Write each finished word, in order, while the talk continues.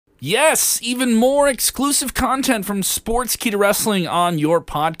Yes, even more exclusive content from Sportskeeda Wrestling on your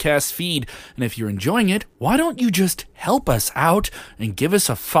podcast feed. And if you're enjoying it, why don't you just help us out and give us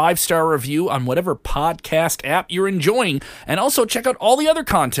a 5-star review on whatever podcast app you're enjoying. And also check out all the other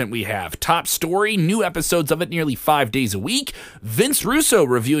content we have. Top Story, new episodes of it nearly 5 days a week. Vince Russo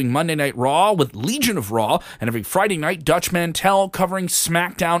reviewing Monday Night Raw with Legion of Raw. And every Friday night, Dutch Mantell covering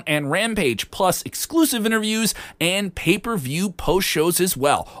SmackDown and Rampage. Plus exclusive interviews and pay-per-view post-shows as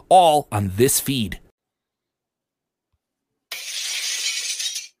well. All on this feed.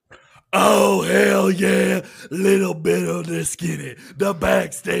 Oh, hell yeah. Little bit of the skinny. The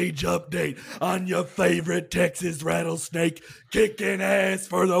backstage update on your favorite Texas rattlesnake. Kicking ass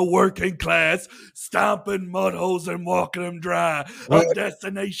for the working class. Stomping mud holes and walking them dry. What? A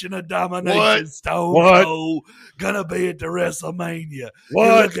destination of domination. What? Stone What? Cold. Gonna be at the WrestleMania. What?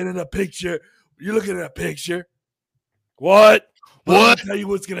 You're looking at a picture. What? Well, I'll tell you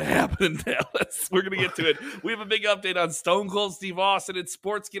what's going to happen in Dallas. We're going to get to it. We have a big update on Stone Cold Steve Austin. It's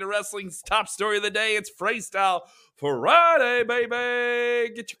Sportskeeda Wrestling's top story of the day. It's Freestyle Friday,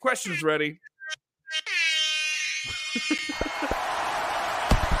 baby. Get your questions ready.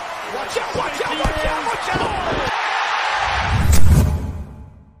 Watch out, watch out, watch out, watch out!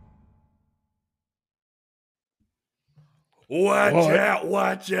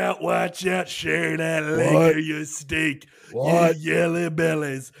 Watch out. Share that liquor, you stink. What? You yellow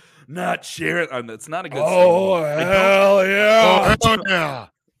bellies. Not sharing. That's not a good Oh, hell yeah. Oh, yeah.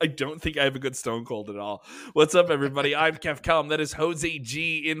 I don't think I have a good Stone Cold at all. What's up, everybody? I'm Kev Kellum. That is Jose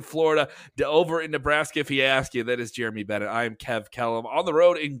G in Florida. Over in Nebraska, if you ask you, that is Jeremy Bennett. I am Kev Kellum on the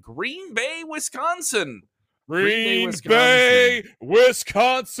road in Green Bay, Wisconsin. Green Bay,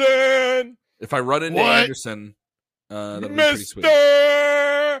 Wisconsin. If I run into What? Anderson, that'll be pretty sweet.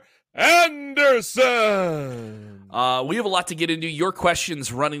 Mr. Anderson. We have a lot to get into. Your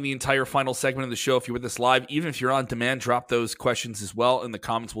questions running the entire final segment of the show. If you're with us live, even if you're on demand, drop those questions as well in the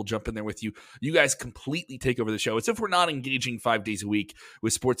comments. We'll jump in there with you. You guys completely take over the show. It's if we're not engaging 5 days a week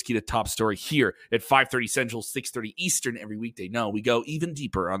with Sportskeeda Top Story here at 5:30 Central, 6:30 Eastern every weekday. No, we go even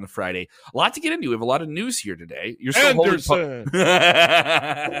deeper on the Friday. A lot to get into. We have a lot of news here today. You're still Anderson.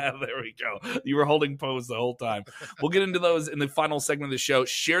 there we go. You were holding pose the whole time. We'll get into those in the final segment of the show.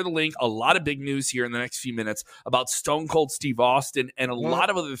 Share the link. A lot of big news here in the next few minutes about Stone Cold Steve Austin and a lot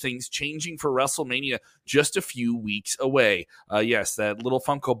of other things changing for WrestleMania just a few weeks away. Yes, that little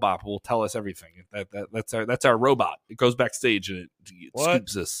Funko Bop will tell us everything. That's our robot. It goes backstage and it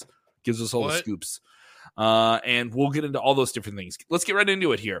scoops us, gives us all the scoops. And we'll get into all those different things. Let's get right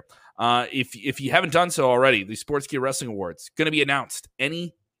into it here. If you haven't done so already, the Sportskeeda Wrestling Awards going to be announced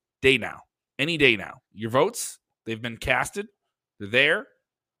any day now. Your votes, they've been casted. They're there.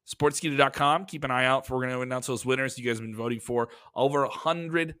 Sportskeeda.com. Keep an eye out for we're going to announce those winners you guys have been voting for. Over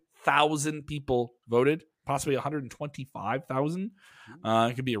 100,000 people voted, possibly 125,000.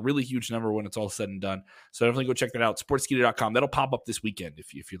 It could be a really huge number when it's all said and done. So definitely go check that out. Sportskeeda.com. That'll pop up this weekend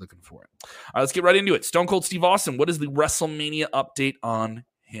if you're looking for it. All right, let's get right into it. Stone Cold Steve Austin. What is the WrestleMania update on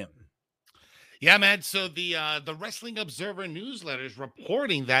him? Yeah, man. So the Wrestling Observer newsletter is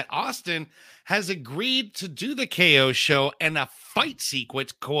reporting that Austin has agreed to do the KO show and a fight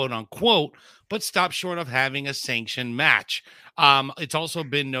sequence, quote unquote, but stopped short of having a sanctioned match. It's also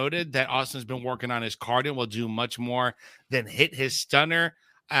been noted that Austin's been working on his card and will do much more than hit his stunner,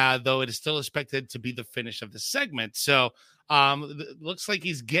 though it is still expected to be the finish of the segment. So looks like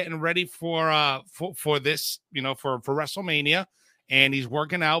he's getting ready for this, for WrestleMania. And he's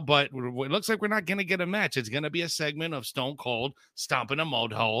working out, but it looks like we're not going to get a match. It's going to be a segment of Stone Cold stomping a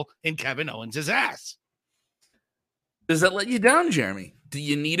mud hole in Kevin Owens' ass. Does that let you down, Jeremy? Do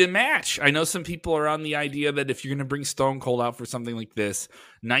you need a match? I know some people are on the idea that if you're going to bring Stone Cold out for something like this,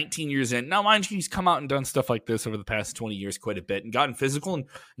 19 years in. Now, mind you, he's come out and done stuff like this over the past 20 years quite a bit and gotten physical and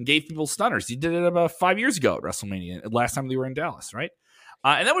gave people stunners. He did it about 5 years ago at WrestleMania, last time they were in Dallas, right?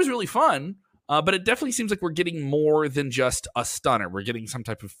 And that was really fun. But it definitely seems like we're getting more than just a stunner. We're getting some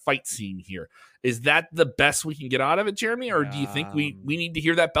type of fight scene here. Is that the best we can get out of it, Jeremy? Or do you think we need to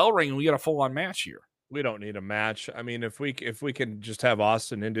hear that bell ring and we got a full-on match here? We don't need a match. I mean, if we can just have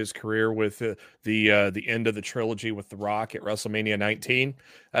Austin end his career with the end of the trilogy with The Rock at WrestleMania 19,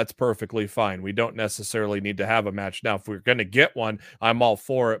 that's perfectly fine. We don't necessarily need to have a match. Now, if we're going to get one, I'm all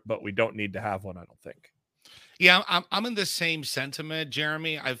for it, but we don't need to have one, I don't think. Yeah, I'm in the same sentiment,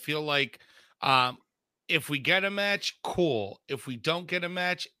 Jeremy. I feel like if we get a match, cool. If we don't get a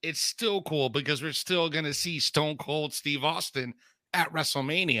match, it's still cool because we're still going to see Stone Cold Steve Austin at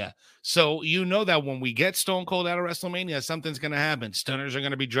WrestleMania. So you know that when we get Stone Cold out of WrestleMania, something's going to happen. Stunners are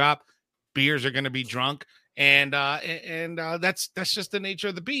going to be dropped. Beers are going to be drunk. and that's just the nature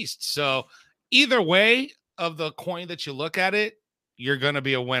of the beast. So either way of the coin that you look at it, you're going to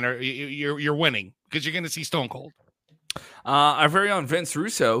be a winner. You're winning because you're going to see Stone Cold. Our very own Vince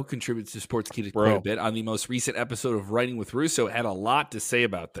Russo contributes to Sportskeeda quite a bit. On the most recent episode of Writing with Russo, had a lot to say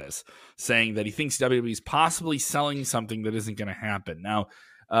about this, saying that he thinks WWE is possibly selling something that isn't going to happen. Now,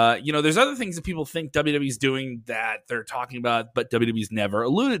 there's other things that people think WWE's doing that they're talking about, but WWE's never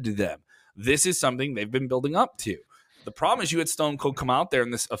alluded to them. This is something they've been building up to. The problem is you had Stone Cold come out there in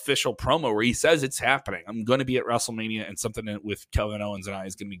this official promo where he says it's happening. I'm going to be at WrestleMania, and something with Kevin Owens and I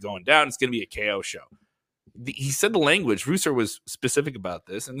is going to be going down. It's going to be a KO show. He said the language. Russo was specific about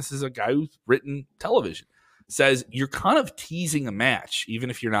this, and this is a guy who's written television. Says you're kind of teasing a match, even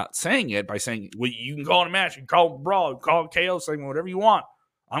if you're not saying it, by saying, well, you can call it a match, you can call it a brawl, call it KO segment, whatever you want.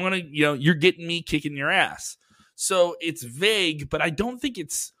 I'm going to, you're getting me kicking your ass. So it's vague, but I don't think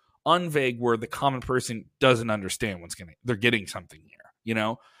it's unvague where the common person doesn't understand they're getting something here.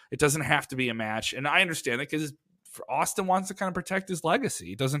 It doesn't have to be a match. And I understand it because Austin wants to kind of protect his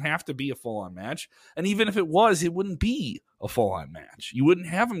legacy. It doesn't have to be a full-on match. And even if it was, it wouldn't be a full-on match. You wouldn't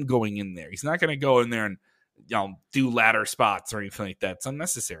have him going in there. He's not going to go in there and do ladder spots or anything like that. It's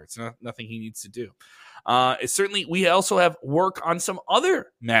unnecessary. It's nothing he needs to do. We also have work on some other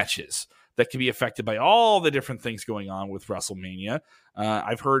matches that can be affected by all the different things going on with WrestleMania.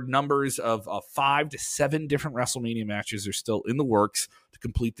 I've heard numbers of 5 to 7 different WrestleMania matches are still in the works to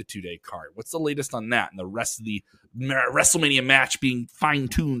complete the 2-day card. What's the latest on that? And the rest of the WrestleMania match being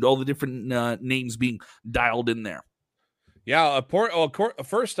fine-tuned, all the different names being dialed in there. Yeah,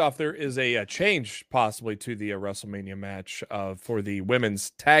 first off, there is a change possibly to the WrestleMania match for the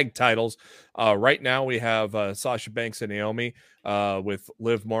women's tag titles. Right now, we have Sasha Banks and Naomi with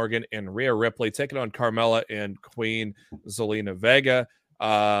Liv Morgan and Rhea Ripley taking on Carmella and Queen Zelina Vega.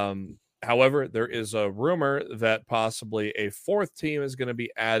 However, there is a rumor that possibly a fourth team is going to be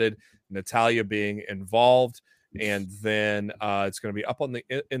added, Natalya being involved, and then it's going to be up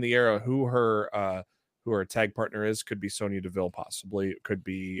in the air who her tag partner is. Could be Sonya Deville, possibly. It could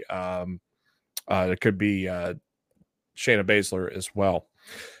be Shayna Baszler as well.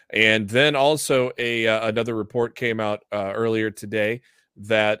 And then also another report came out earlier today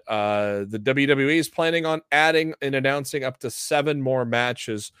that the WWE is planning on adding and announcing up to 7 more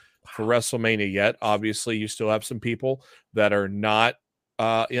matches for WrestleMania yet. Obviously, you still have some people that are not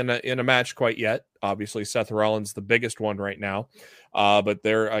in a match quite yet. Obviously, Seth Rollins, the biggest one right now. But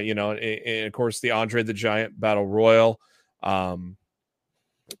they're, and of course, the Andre the Giant Battle Royal. There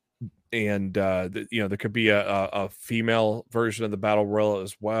could be a female version of the Battle Royal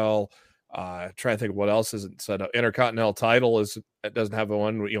as well. Trying to think of what else isn't set up. Intercontinental title it doesn't have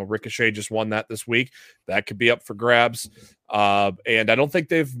one. Ricochet just won that this week. That could be up for grabs. And I don't think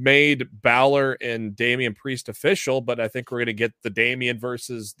they've made Balor and Damian Priest official, but I think we're going to get the Damian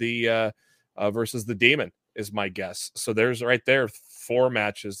versus the Demon is my guess. So there's right there 4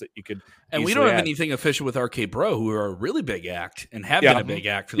 matches that you could. And we don't have anything official with RK Bro, who are a really big act and have been a big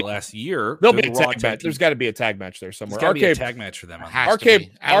act for the last year. There'll be a tag match. There's got to be a tag match there somewhere. There's got to be a tag match for them.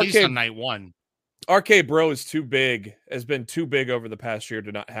 At least on night 1. RK Bro is too big, has been too big over the past year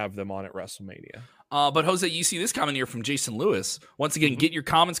to not have them on at WrestleMania. But Jose, you see this comment here from Jason Lewis. Once again, get your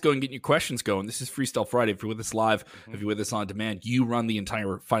comments going, get your questions going. This is Freestyle Friday. If you're with us live, if you're with us on demand, you run the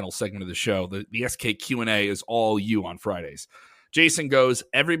entire final segment of the show. The SK Q&A is all you on Fridays. Jason goes,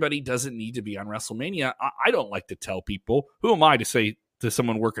 everybody doesn't need to be on WrestleMania. I don't like to tell people. Who am I to say to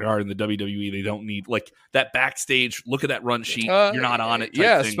someone working hard in the WWE they don't need, like, that backstage, look at that run sheet, you're not on it.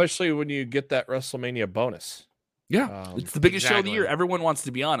 Yeah, thing. Especially when you get that WrestleMania bonus. Yeah, it's the biggest show of the year. Everyone wants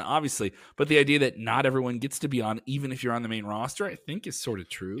to be on, obviously. But the idea that not everyone gets to be on, even if you're on the main roster, I think is sort of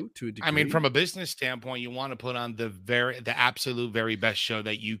true to a degree. I mean, from a business standpoint, you want to put on the absolute very best show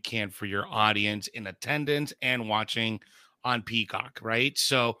that you can for your audience in attendance and watching on Peacock, right?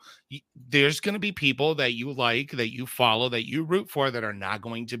 So there's going to be people that you like, that you follow, that you root for, that are not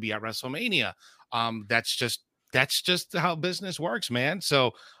going to be at WrestleMania. That's just how business works, man.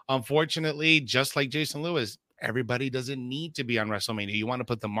 So unfortunately, just like Jason Lewis, everybody doesn't need to be on WrestleMania. You want to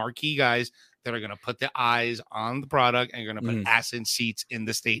put the marquee guys that are going to put the eyes on the product and going to put ass in seats in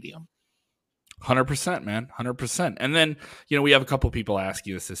the stadium. 100%, man. 100%. And then, we have a couple people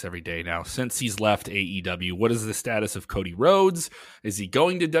asking us this every day now. Since he's left AEW, what is the status of Cody Rhodes? Is he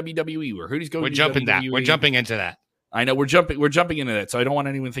going to WWE? Or who's going to WWE? We're jumping into that. I know we're jumping into that, so I don't want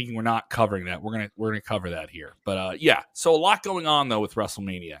anyone thinking we're not covering that. We're gonna cover that here. But so a lot going on though with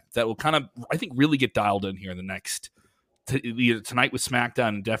WrestleMania that will kind of, I think, really get dialed in here in the next either tonight with SmackDown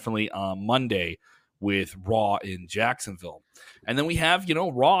and definitely Monday with Raw in Jacksonville. And then we have,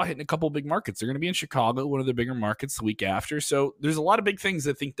 Raw hitting a couple big markets. They're going to be in Chicago, one of the bigger markets, the week after. So there's a lot of big things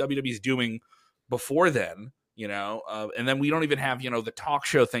I think WWE is doing before then, and then we don't even have, the talk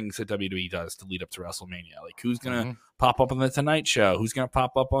show things that WWE does to lead up to WrestleMania. Like who's going to pop up on the Tonight Show? Who's going to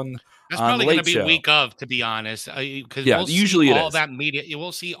pop up on That's probably going to be week of, to be honest. Because usually it is. That media. You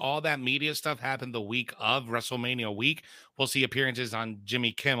will see all that media stuff happen the week of WrestleMania week. We'll see appearances on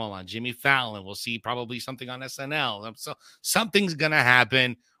Jimmy Kimmel, on Jimmy Fallon. We'll see probably something on SNL. So something's going to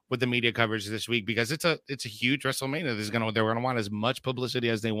happen with the media coverage this week because it's a huge WrestleMania. They're going to want as much publicity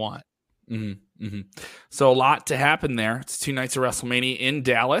as they want. Mm-hmm, mm-hmm. So a lot to happen there. It's 2 nights of WrestleMania in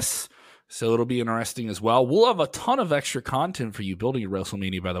Dallas, so it'll be interesting as well. We'll have a ton of extra content for you building your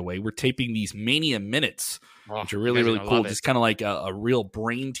WrestleMania, by the way. We're taping these Mania Minutes, which are really, really cool. Just kind of like a real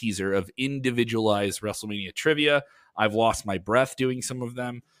brain teaser of individualized WrestleMania trivia. I've lost my breath doing some of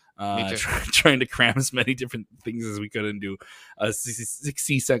them. Trying to cram as many different things as we could into a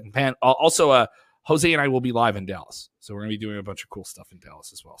 60-second pan. Also, Jose and I will be live in Dallas. So we're going to be doing a bunch of cool stuff in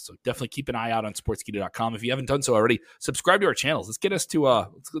Dallas as well. So definitely keep an eye out on sportskeeda.com. If you haven't done so already, subscribe to our channels. Let's get us to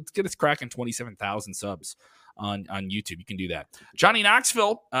let's get us cracking 27,000 subs on YouTube. You can do that. Johnny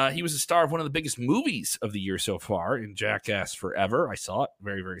Knoxville, he was a star of one of the biggest movies of the year so far in Jackass Forever. I saw it.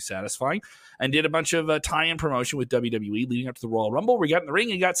 Very, very satisfying. And did a bunch of tie-in promotion with WWE leading up to the Royal Rumble. We got in the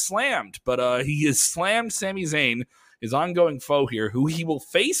ring and got slammed. But he has slammed Sami Zayn, his ongoing foe here, who he will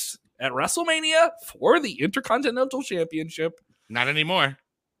face at WrestleMania for the Intercontinental Championship. Not anymore.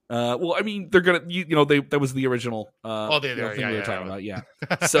 Well, I mean, they're gonna, that was the original thing we were talking about. Yeah.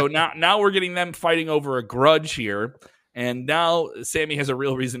 So now we're getting them fighting over a grudge here, and now Sammy has a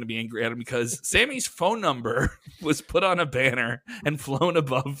real reason to be angry at him because Sammy's phone number was put on a banner and flown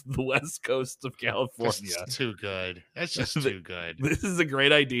above the west coast of California. That's too good. That's just too good. This is a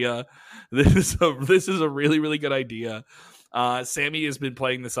great idea. This is a really, really good idea. Sammy has been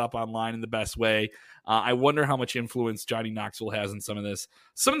playing this up online in the best way. I wonder how much influence Johnny Knoxville has in some of this.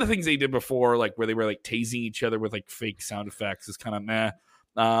 Some of the things they did before, like where they were like tasing each other with like fake sound effects, is kind of meh.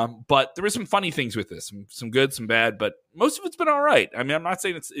 But there were some funny things with this, some good, some bad, but most of it's been all right. I mean, I'm not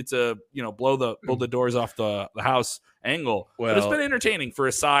saying it's a blow the doors off the house angle, but it's been entertaining for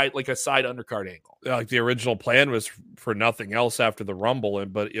a side undercard angle. Like the original plan was for nothing else after the Rumble,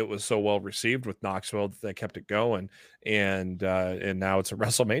 but it was so well received with Knoxville that they kept it going, and now it's a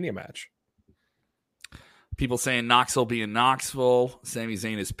WrestleMania match. People saying Knoxville being Knoxville. Sami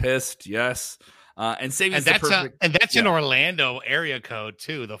Zayn is pissed. Yes. And that's an Orlando area code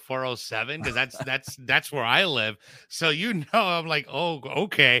too, the 407, because that's where I live. So I'm like, oh,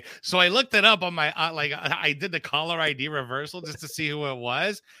 okay. So I looked it up on my I did the caller ID reversal just to see who it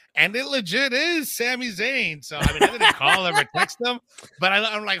was, and it legit is Sami Zayn. So I mean, I didn't call him or text him, but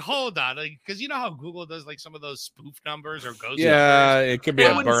I'm like, hold on, because you know how Google does like some of those spoof numbers or ghost numbers? It could be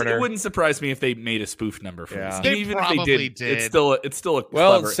a burner. It wouldn't surprise me if they made a spoof number for this. They even probably if they did. It's still a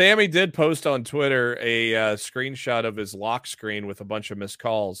well. clever. Sammy did post on Twitter a screenshot of his lock screen with a bunch of missed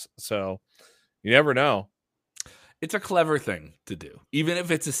calls, so you never know. It's a clever thing to do, even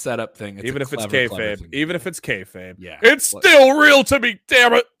if it's a setup thing. Even if it's kayfabe, yeah, it's still real to me.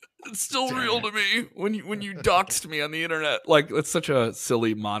 Damn it. It's still real to me when you doxed me on the internet. Like, that's such a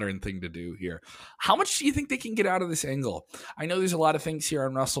silly modern thing to do here. How much do you think they can get out of this angle? I know there's a lot of things here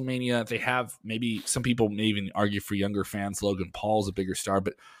on WrestleMania. They have, maybe some people may even argue for younger fans, Logan Paul's a bigger star,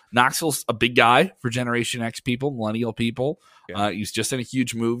 but Knoxville's a big guy for Generation X people, millennial people. Yeah. He's just in a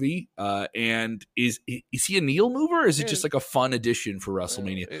huge movie. And is he a needle mover, or is it just like a fun addition for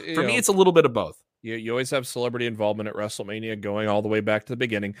WrestleMania? For me, it's a little bit of both. You always have celebrity involvement at WrestleMania going all the way back to the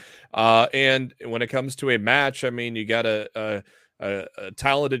beginning. And when it comes to a match, I mean, you got a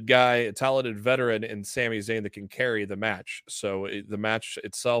talented guy, a talented veteran in Sami Zayn that can carry the match. So the match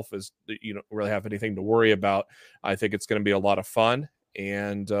itself is, you don't really have anything to worry about. I think it's going to be a lot of fun,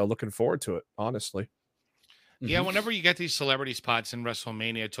 and looking forward to it, honestly. Yeah, whenever you get these celebrity spots in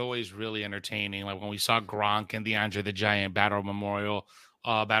WrestleMania, it's always really entertaining. Like when we saw Gronk and the Andre the Giant Battle Royal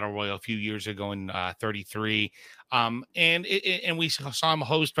a few years ago in 33, and we saw him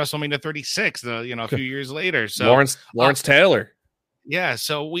host WrestleMania 36 a few years later. So Lawrence Taylor. Yeah,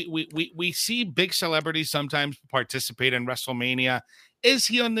 so we see big celebrities sometimes participate in WrestleMania. Is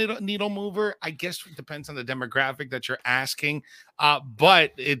he a needle mover? I guess it depends on the demographic that you're asking,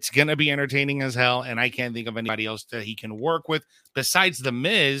 but it's gonna be entertaining as hell, and I can't think of anybody else that he can work with besides The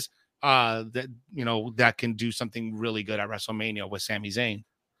Miz. That can do something really good at WrestleMania with Sami Zayn.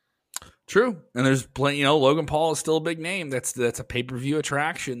 True, and there's plenty. Logan Paul is still a big name. That's a pay-per-view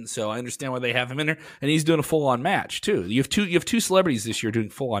attraction. So I understand why they have him in there, and he's doing a full-on match too. You have two celebrities this year doing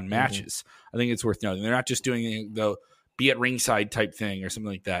full-on matches. I think it's worth noting. They're not just doing the be at ringside type thing or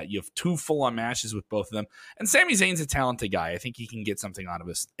something like that. You have two full-on matches with both of them. And Sami Zayn's a talented guy. I think he can get something out of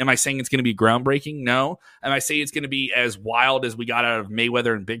us. Am I saying it's going to be groundbreaking? No. Am I saying it's going to be as wild as we got out of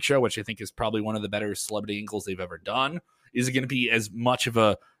Mayweather and Big Show, which I think is probably one of the better celebrity angles they've ever done? Is it going to be as much of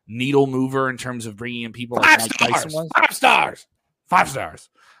a needle mover in terms of bringing in people like Mike Tyson was? 5 stars. 5 stars.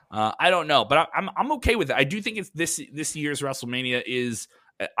 I don't know, but I'm okay with it. I do think it's this year's WrestleMania is.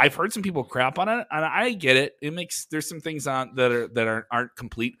 I've heard some people crap on it, and I get it. There's some things on that aren't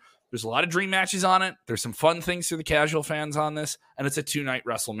complete. There's a lot of dream matches on it. There's some fun things for the casual fans on this, and it's a 2-night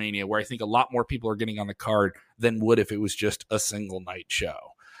WrestleMania where I think a lot more people are getting on the card than would if it was just a single night show.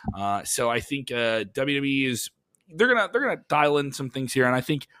 So I think WWE is they're gonna dial in some things here, and I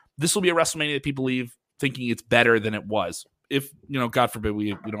think this will be a WrestleMania that people leave thinking it's better than it was. If God forbid we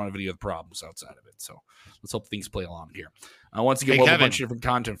don't have any other problems outside of it. So let's hope things play along here. Once again, we'll have a bunch of different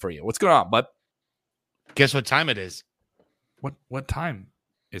content for you. What's going on, bud? Guess what time it is? What time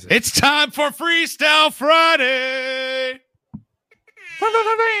is it? It's time for Freestyle Friday.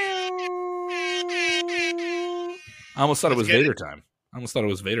 I almost thought it was Vader time. I almost thought it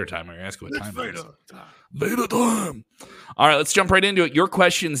was Vader time. I asked what time it is. Vader time. All right, let's jump right into it. Your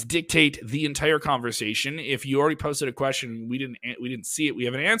questions dictate the entire conversation. If you already posted a question, we didn't see it. We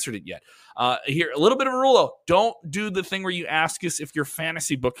haven't answered it yet. Here, a little bit of a rule though: don't do the thing where you ask us if your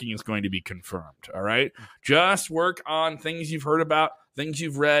fantasy booking is going to be confirmed. All right, just work on things you've heard about, things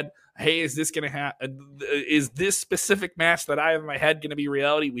you've read. Hey, is this going to happen? Is this specific match that I have in my head going to be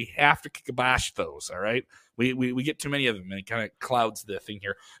reality? We have to kibosh those. All right. We get too many of them, and it kind of clouds the thing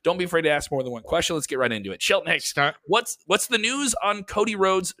here. Don't be afraid to ask more than one question. Let's get right into it. Shelton Hicks, what's the news on Cody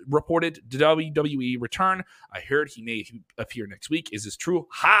Rhodes' reported WWE return? I heard he may appear next week. Is this true?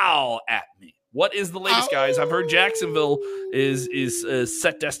 Howl at me. What is the latest, guys? I've heard Jacksonville is a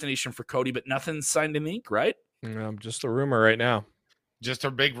set destination for Cody, but nothing's signed in ink, right? Just a rumor right now. Just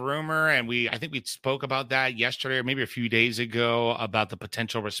a big rumor, and I think we spoke about that yesterday or maybe a few days ago about the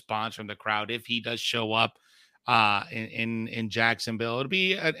potential response from the crowd if he does show up in Jacksonville. It'll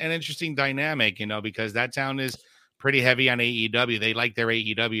be an interesting dynamic, because that town is pretty heavy on AEW. They like their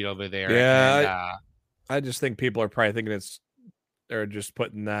AEW over there. Yeah, I just think people are probably thinking they're just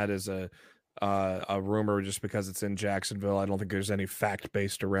putting that as a rumor just because it's in Jacksonville. I don't think there's any fact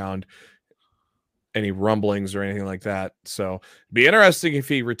based around any rumblings or anything like that. So it'd be interesting if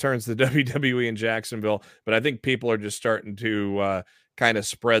he returns to WWE in Jacksonville, but I think people are just starting to kind of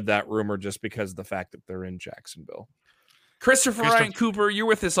spread that rumor just because of the fact that they're in Jacksonville. Christopher Ryan Cooper, you're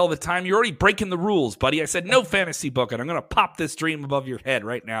with us all the time. You're already breaking the rules, buddy. I said no fantasy booking. I'm going to pop this dream above your head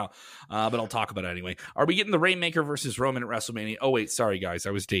right now, but I'll talk about it anyway. Are we getting the Rainmaker versus Roman at WrestleMania? Oh, wait, sorry, guys. I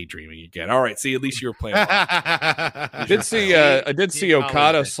was daydreaming again. All right, see, at least you were playing. I did see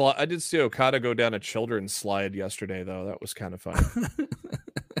Okada. I did see Okada go down a children's slide yesterday, though. That was kind of fun.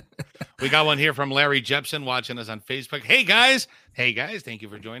 We got one here from Larry Jepson watching us on Facebook. Hey guys, thank you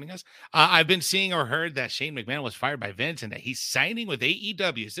for joining us. I've been seeing or heard that Shane McMahon was fired by Vince and that he's signing with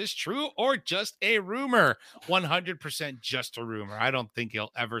AEW. Is this true or just a rumor? 100% just a rumor. I don't think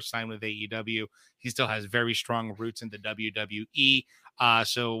he'll ever sign with AEW. He still has very strong roots in the WWE.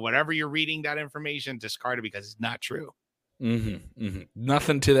 So whatever you're reading that information, discard it because it's not true.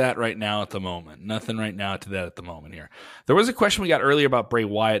 Nothing to that right now at the moment. Here. There was a question we got earlier about Bray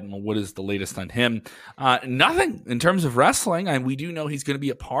Wyatt and what is the latest on him. Nothing in terms of wrestling. And we do know he's going to be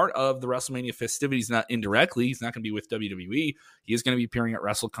a part of the WrestleMania festivities, not indirectly. He's not going to be with WWE. He is going to be appearing at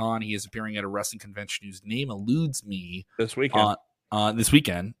WrestleCon. He is appearing at a wrestling convention whose name eludes me this weekend. This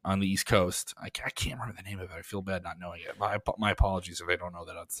weekend on the East Coast. I can't remember the name of it. I feel bad not knowing it. My apologies if I don't know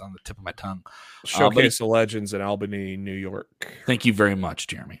that. It's on the tip of my tongue. Showcase of Legends in Albany, New York. Thank you very much,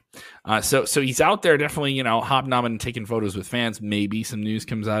 Jeremy. So he's out there definitely, hobnobbing and taking photos with fans. Maybe some news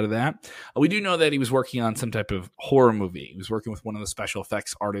comes out of that. We do know that he was working on some type of horror movie. He was working with one of the special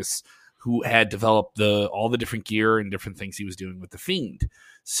effects artists who had developed all the different gear and different things he was doing with The Fiend.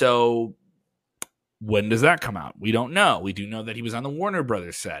 So when does that come out? We don't know. We do know that he was on the Warner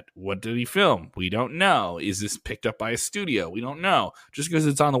Brothers set. What did he film? We don't know. Is this picked up by a studio? We don't know. Just because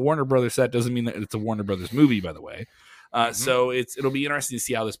it's on the Warner Brothers set doesn't mean that it's a Warner Brothers movie, by the way. So it'll be interesting to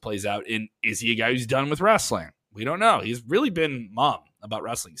see how this plays out. And is he a guy who's done with wrestling? We don't know. He's really been mum about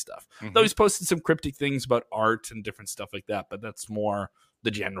wrestling stuff. Though he's posted some cryptic things about art and different stuff like that, but that's more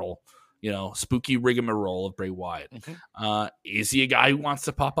the general spooky rigmarole of Bray Wyatt. Is he a guy who wants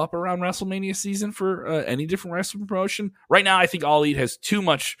to pop up around WrestleMania season for any different wrestling promotion? Right now, I think All Elite has too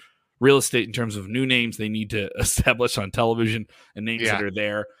much real estate in terms of new names they need to establish on television and names that are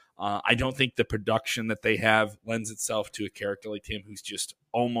there. I don't think the production that they have lends itself to a character like him who's just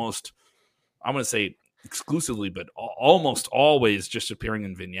almost, I'm going to say exclusively, but almost always just appearing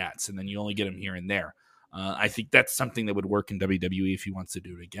in vignettes, and then you only get him here and there. I think that's something that would work in WWE if he wants to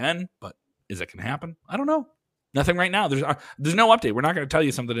do it again, but is it going to happen? I don't know. Nothing right now. There's no update. We're not going to tell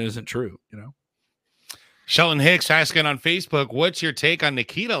you something that isn't true, Sheldon Hicks asking on Facebook, what's your take on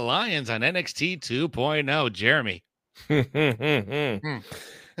Nikita Lyons on NXT 2.0? Jeremy.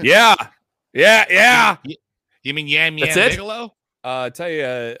 Yeah. You mean Yam That's it? Bigelow? I tell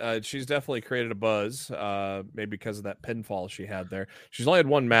you, she's definitely created a buzz, maybe because of that pinfall she had there. She's only had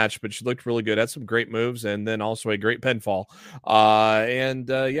one match, but she looked really good. Had some great moves, and then also a great pinfall.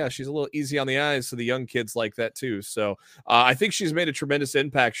 Yeah, she's a little easy on the eyes, so the young kids like that too. So I think she's made a tremendous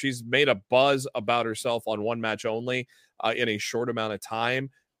impact. She's made a buzz about herself on one match only in a short amount of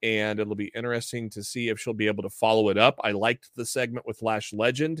time. And it'll be interesting to see if she'll be able to follow it up. I liked the segment with Lash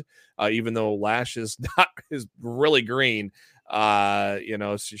Legend, even though Lash is really green.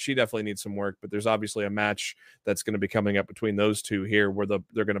 She definitely needs some work, but there's obviously a match that's going to be coming up between those two here where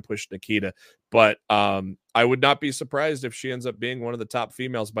they're going to push Nikita. But I would not be surprised if she ends up being one of the top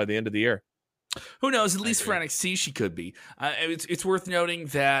females by the end of the year. Who knows? At least for NXT, she could be. It's worth noting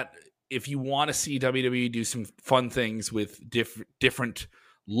that if you want to see WWE do some fun things with different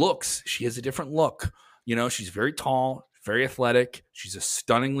looks, she has a different look. She's very tall, very athletic. She's a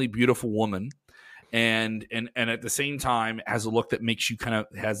stunningly beautiful woman. And at the same time has a look that makes you kind of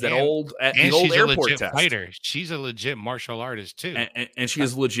has that old she's airport a legit test. Fighter. She's a legit martial artist too, and she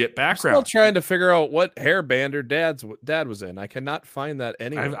has legit background. I'm still trying to figure out what hairband her dad was in. I cannot find that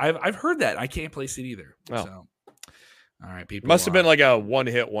anywhere. I've heard that. I can't place it either. Oh. So, all right, people. Must have been like a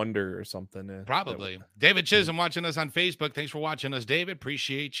one-hit wonder or something. Probably. David Chisholm watching us on Facebook. Thanks for watching us, David.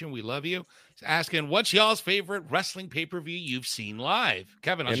 Appreciate you. We love you. He's asking, what's y'all's favorite wrestling pay-per-view you've seen live?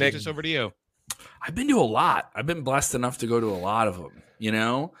 Kevin, I'll shoot this over to you. I've been to a lot. I've been blessed enough to go to a lot of them.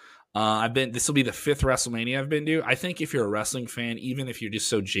 This will be the 5th WrestleMania I've been to. I think if you're a wrestling fan, even if you're just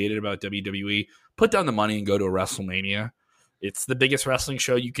so jaded about WWE, put down the money and go to a WrestleMania. It's the biggest wrestling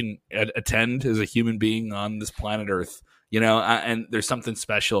show you can attend as a human being on this planet Earth. And there's something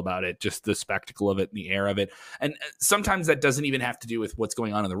special about it, just the spectacle of it and the air of it. And sometimes that doesn't even have to do with what's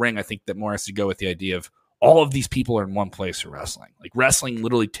going on in the ring. I think that more has to go with the idea of all of these people are in one place for wrestling. Like wrestling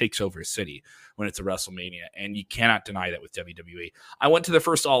literally takes over a city when it's a WrestleMania, and you cannot deny that with WWE. I went to the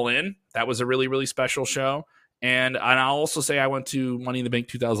first All In. That was a really, really special show. And I'll also say I went to Money in the Bank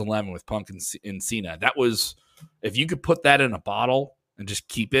 2011 with Punk and Cena. That was, if you could put that in a bottle and just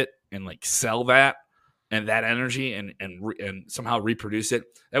keep it and like sell that and that energy and somehow reproduce it,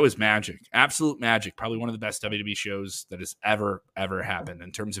 that was magic. Absolute magic. Probably one of the best WWE shows that has ever happened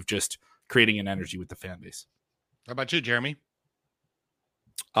in terms of just creating an energy with the fan base. How about you, Jeremy?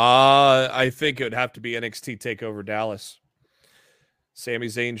 I think it would have to be NXT TakeOver Dallas. Sami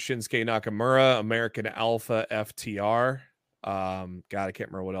Zayn, Shinsuke Nakamura, American Alpha, FTR. I can't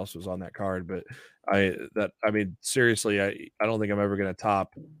remember what else was on that card, but seriously, I don't think I'm ever going to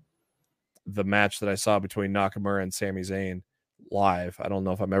top the match that I saw between Nakamura and Sami Zayn live. I don't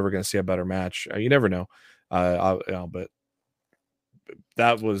know if I'm ever going to see a better match. You never know. But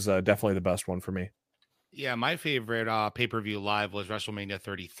that was definitely the best one for me. Yeah, my favorite pay-per-view live was WrestleMania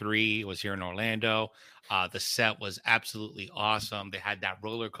 33. It was here in Orlando. The set was absolutely awesome. They had that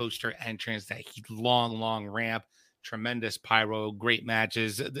roller coaster entrance, that long ramp, tremendous pyro, great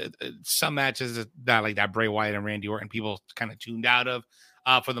matches. Some matches that like that Bray Wyatt and Randy Orton people kind of tuned out of.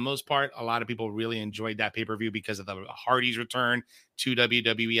 For the most part, a lot of people really enjoyed that pay-per-view because of the Hardy's return to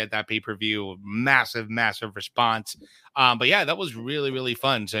WWE at that pay-per-view. Massive response. But yeah, that was really, really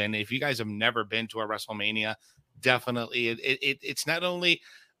fun. So, and if you guys have never been to a WrestleMania, definitely it's not only,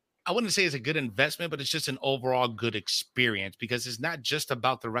 I wouldn't say it's a good investment, but it's just an overall good experience because it's not just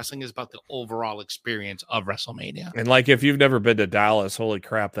about the wrestling, it's about the overall experience of WrestleMania. And like, if you've never been to Dallas, holy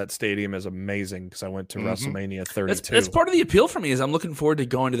crap, that stadium is amazing because I went to WrestleMania 32. That's part of the appeal for me is I'm looking forward to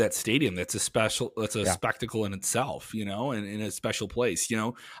going to that stadium. That's a spectacle in itself, and in a special place.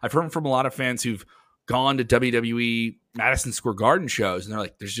 I've heard from a lot of fans who've gone to WWE Madison Square Garden shows, and they're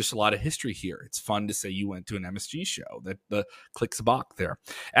like, there's just a lot of history here. It's fun to say you went to an MSG show. That clicks a box there.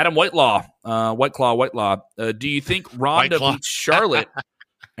 Adam Whitelaw, do you think Ronda beats Charlotte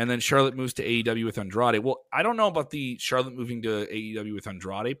and then Charlotte moves to AEW with Andrade? Well, I don't know about the Charlotte moving to AEW with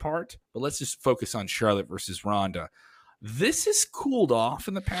Andrade part, but let's just focus on Charlotte versus Ronda. This has cooled off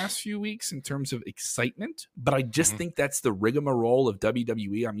in the past few weeks in terms of excitement, but I just think that's the rigmarole of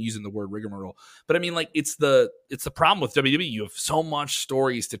WWE. I'm using the word rigmarole, but I mean, like, it's the problem with WWE. You have so much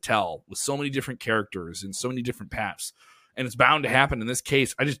stories to tell with so many different characters and so many different paths, and it's bound to happen in this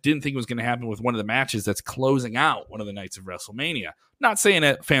case. I just didn't think it was going to happen with one of the matches that's closing out one of the nights of WrestleMania. Not saying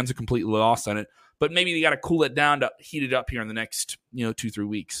that fans are completely lost on it, but maybe they got to cool it down to heat it up here in the next 2-3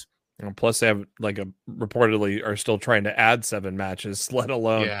 weeks. And plus, they have reportedly are still trying to add 7 matches, let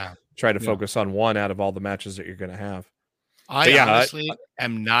alone try to focus on one out of all the matches that you're going to have. I honestly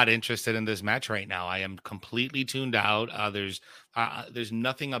am not interested in this match right now. I am completely tuned out. There's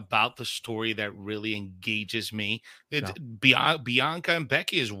nothing about the story that really engages me. Bianca and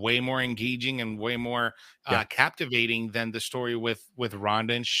Becky is way more engaging and way more captivating than the story with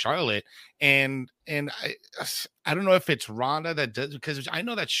Ronda and Charlotte. And I don't know if it's Ronda that does, because I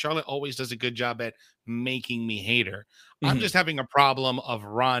know that Charlotte always does a good job at making me hate her. I'm just having a problem of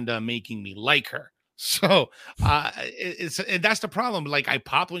Ronda making me like her. So that's the problem. Like, I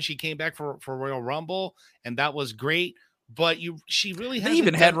popped when she came back for Royal Rumble, and that was great. But she really hasn't. They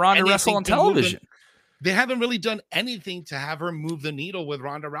even had Ronda wrestle on television. They haven't really done anything to have her move the needle with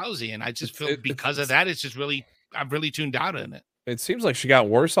Ronda Rousey, and I just feel because of that, it's just really, I'm really tuned out in it. It seems like she got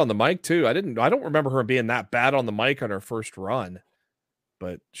worse on the mic too. I don't remember her being that bad on the mic on her first run,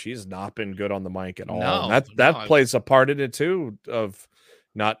 but she's not been good on the mic at all. That plays a part in it too, of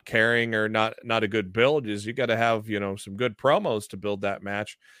not caring or not a good build. Is you got to have some good promos to build that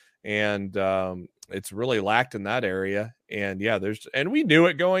match, and it's really lacked in that area. And and we knew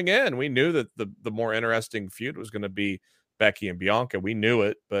it going in. We knew that the more interesting feud was going to be Becky and Bianca. We knew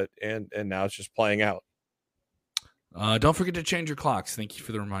it, but and now it's just playing out. Don't forget to change your clocks. Thank you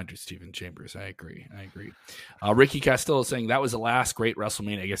for the reminder, Stephen Chambers. I agree. Ricky Castillo saying that was the last great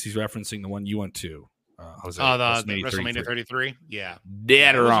WrestleMania. I guess he's referencing the one you went to. Jose, WrestleMania 33. Yeah,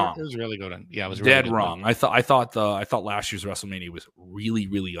 dead wrong. It was really good. It was dead really wrong. I thought last year's WrestleMania was really,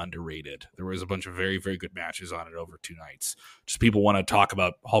 really underrated. There was a bunch of very, very good matches on it over 2 nights. Just people want to talk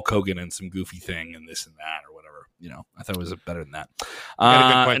about Hulk Hogan and some goofy thing and this and that or whatever. I thought it was better than that.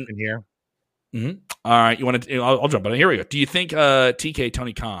 Got a good question here. All right, you want to? I'll jump on it. Here we go. Do you think TK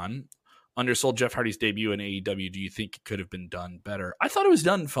Tony Khan undersold Jeff Hardy's debut in AEW? Do you think it could have been done better? I thought it was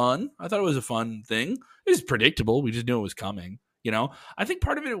done fun. I thought it was a fun thing. It was predictable. We just knew it was coming. I think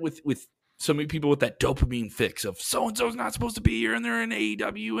part of it with so many people with that dopamine fix of so-and-so's not supposed to be here and they're in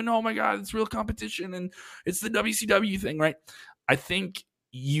AEW and oh my God, it's real competition and it's the WCW thing, right? I think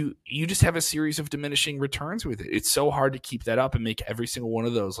you just have a series of diminishing returns with it. It's so hard to keep that up and make every single one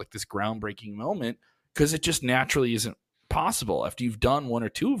of those like this groundbreaking moment because it just naturally isn't possible after you've done 1 or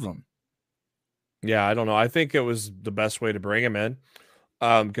 2 of them. Yeah, I don't know. I think it was the best way to bring him in,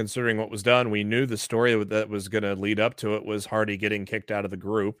 considering what was done. We knew the story that was going to lead up to it was Hardy getting kicked out of the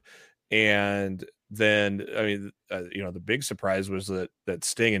group. And then, I mean, the big surprise was that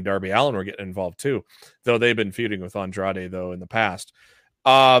Sting and Darby Allin were getting involved too, though they've been feuding with Andrade, though, in the past.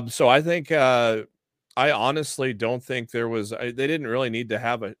 So I think I honestly don't think they didn't really need to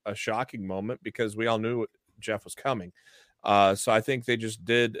have a shocking moment because we all knew Jeff was coming. So I think they just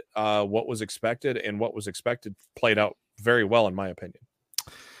did what was expected, and what was expected played out very well, in my opinion.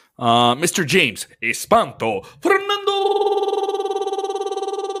 Mr. James Espanto Fernando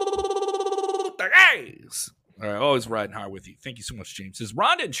Tagays. All right, always riding hard with you. Thank you so much, James. Says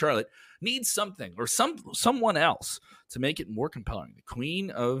Ronda and Charlotte need something or someone else to make it more compelling. The Queen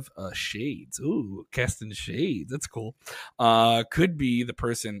of Shades. Ooh, casting shades. That's cool. Could be the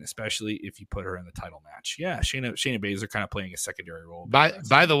person, especially if you put her in the title match. Yeah, Shayna Baszler kind of playing a secondary role.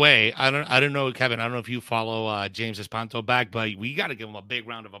 By the way, I don't know, Kevin. I don't know if you follow James Espanto back, but we got to give him a big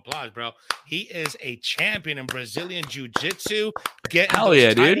round of applause, bro. He is a champion in Brazilian Jiu-Jitsu, getting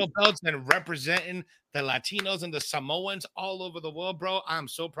those title belts and representing the Latinos and the Samoans all over the world, bro. I'm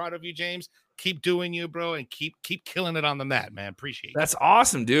so proud of you, James. Keep doing you, bro, and keep killing it on the mat, man. Appreciate it. That's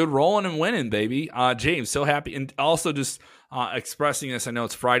awesome, dude. Rolling and winning, baby. James, so happy. And also just expressing this, I know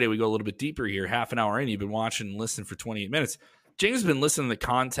it's Friday. We go a little bit deeper here. Half an hour in, you've been watching and listening for 28 minutes. James has been listening to the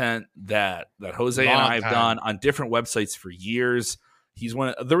content that Jose and I have done on different websites for years.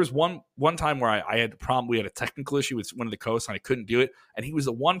 There was one time where I had a problem. We had a technical issue with one of the hosts and I couldn't do it. And he was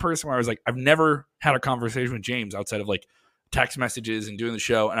the one person where I was like, I've never had a conversation with James outside of like text messages and doing the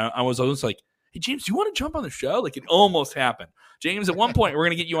show. And I was always like, hey, James, do you want to jump on the show? Like it almost happened. James, at one point, we're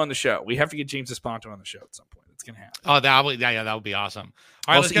going to get you on the show. We have to get James Espanto on the show at some point. It's going to happen. Oh, that would be awesome.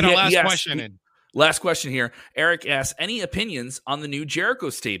 All right, let's get our last question in. Last question here. Eric asks, any opinions on the new Jericho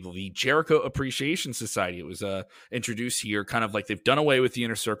stable, the Jericho Appreciation Society? It was introduced here, kind of like they've done away with the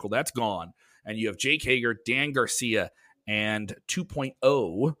Inner Circle. That's gone. And you have Jake Hager, Dan Garcia, and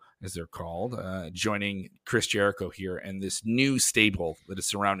 2.0, as they're called, joining Chris Jericho here and this new stable that is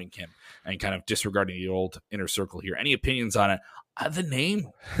surrounding him, and kind of disregarding the old Inner Circle here. Any opinions on it? The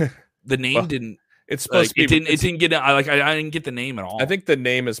name Well, didn't. It's supposed to be. It didn't get. I didn't get the name at all. I think the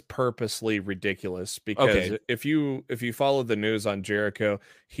name is purposely ridiculous because if you follow the news on Jericho,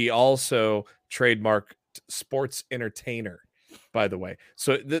 he also trademarked sports entertainer, by the way.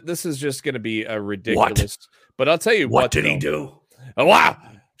 So this is just going to be a ridiculous. But I'll tell you what did he do? Oh, wow!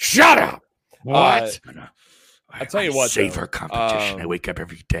 Shut up! What? I'll tell you what. Savor competition. I wake up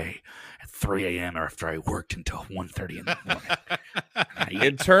every day at 3 a.m. after I worked until 1:30 in the morning. I eat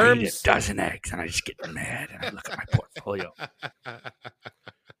a dozen eggs, and I just get mad, and I look at my portfolio.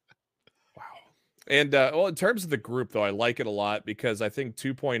 And well, in terms of the group, though, I like it a lot because I think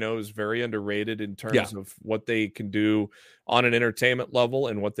 2.0 is very underrated in terms of what they can do on an entertainment level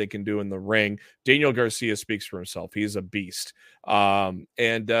and what they can do in the ring. Daniel Garcia speaks for himself. He's a beast.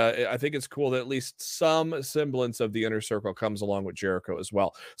 And I think it's cool that at least some semblance of the Inner Circle comes along with Jericho as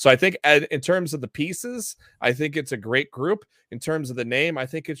well. So I think in terms of the pieces, I think it's a great group. In terms of the name, I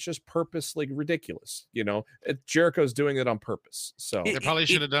think it's just purposely ridiculous. You know, Jericho's doing it on purpose. So they probably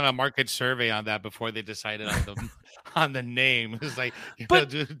should have done a market survey on that before they decided on the name. It's like,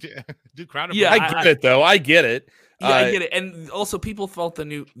 do crowd. Yeah, I get it though. I get it. Yeah, I get it. And also, people felt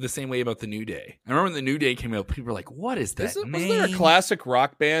the same way about the New Day. I remember when the New Day came out, people were like, "What is that name?" Was there a classic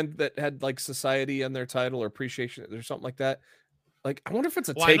rock band that had like Society on their title or Appreciation or something like that? Like, I wonder if it's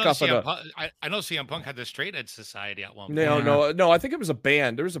a takeoff of I know CM Punk had the Straight Edge Society at one point. No. I think it was a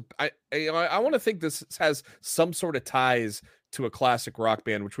band. There was I want to think this has some sort of ties to a classic rock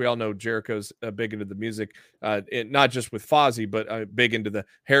band, which we all know Jericho's big into the music, not just with Fozzy, but big into the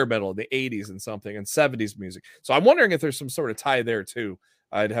hair metal, the 80s and something, and 70s music. So I'm wondering if there's some sort of tie there too.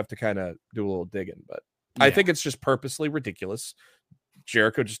 I'd have to kind of do a little digging, but I think it's just purposely ridiculous.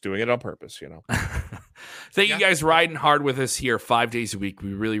 Jericho just doing it on purpose, you know. Thank you guys riding hard with us here 5 days a week.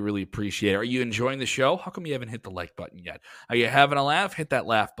 We really, really appreciate it. Are you enjoying the show? How come you haven't hit the like button yet? Are you having a laugh? Hit that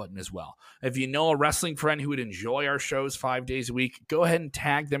laugh button as well. If you know a wrestling friend who would enjoy our shows 5 days a week, go ahead and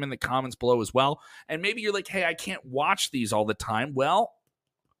tag them in the comments below as well. And maybe you're like, hey, I can't watch these all the time. Well,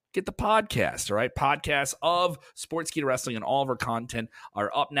 get the podcast, all right? Podcasts of Sportskeeda Wrestling and all of our content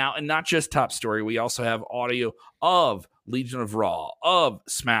are up now. And not just Top Story. We also have audio of Legion of Raw, of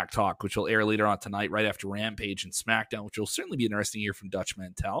Smack Talk, which will air later on tonight, right after Rampage and SmackDown, which will certainly be interesting to hear from Dutch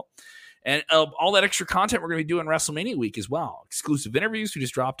Mantel. And all that extra content we're going to be doing WrestleMania week as well. Exclusive interviews. We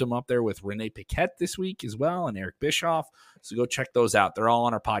just dropped them up there with Renee Paquette this week as well, and Eric Bischoff. So go check those out. They're all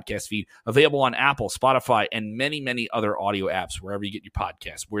on our podcast feed, available on Apple, Spotify, and many, many other audio apps, wherever you get your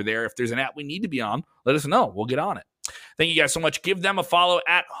podcasts. We're there. If there's an app we need to be on, let us know. We'll get on it. Thank you guys so much. Give them a follow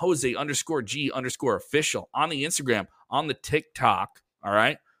at Jose_G_official on the Instagram, on the TikTok, all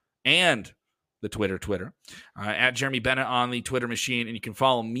right, and the Twitter, at Jeremy Bennett on the Twitter machine, and you can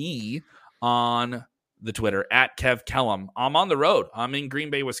follow me on the Twitter at Kev Kellum. I'm on the road. I'm in Green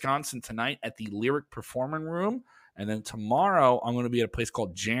Bay, Wisconsin tonight at the Lyric Performing Room, and then tomorrow I'm going to be at a place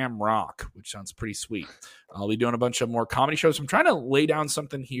called Jam Rock, which sounds pretty sweet. I'll be doing a bunch of more comedy shows. I'm trying to lay down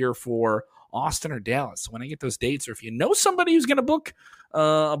something here for Austin or Dallas. When I get those dates, or if you know somebody who's going to book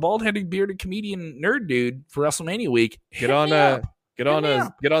a bald-headed, bearded comedian nerd dude for WrestleMania week, Get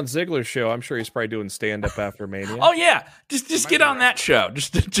on Ziggler's show. I'm sure he's probably doing stand-up after Mania. Oh yeah, just get on that show.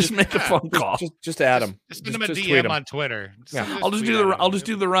 Just make a phone call. Just add him. Just send him a DM on Twitter. Yeah. I'll just do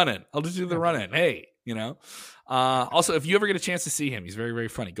the run-in. Hey, you know. Also, if you ever get a chance to see him, he's very, very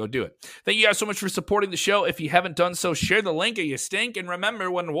funny. Go do it. Thank you guys so much for supporting the show. If you haven't done so, share the link or you stink. And remember,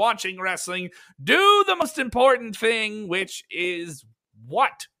 when watching wrestling, do the most important thing, which is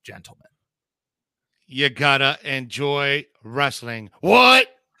what, gentlemen? You gotta enjoy wrestling. What?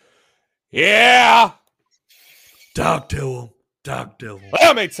 Yeah. Talk to him.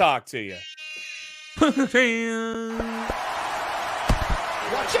 Let me talk to you. Watch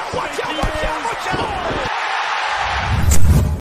out, watch out, watch out, watch out!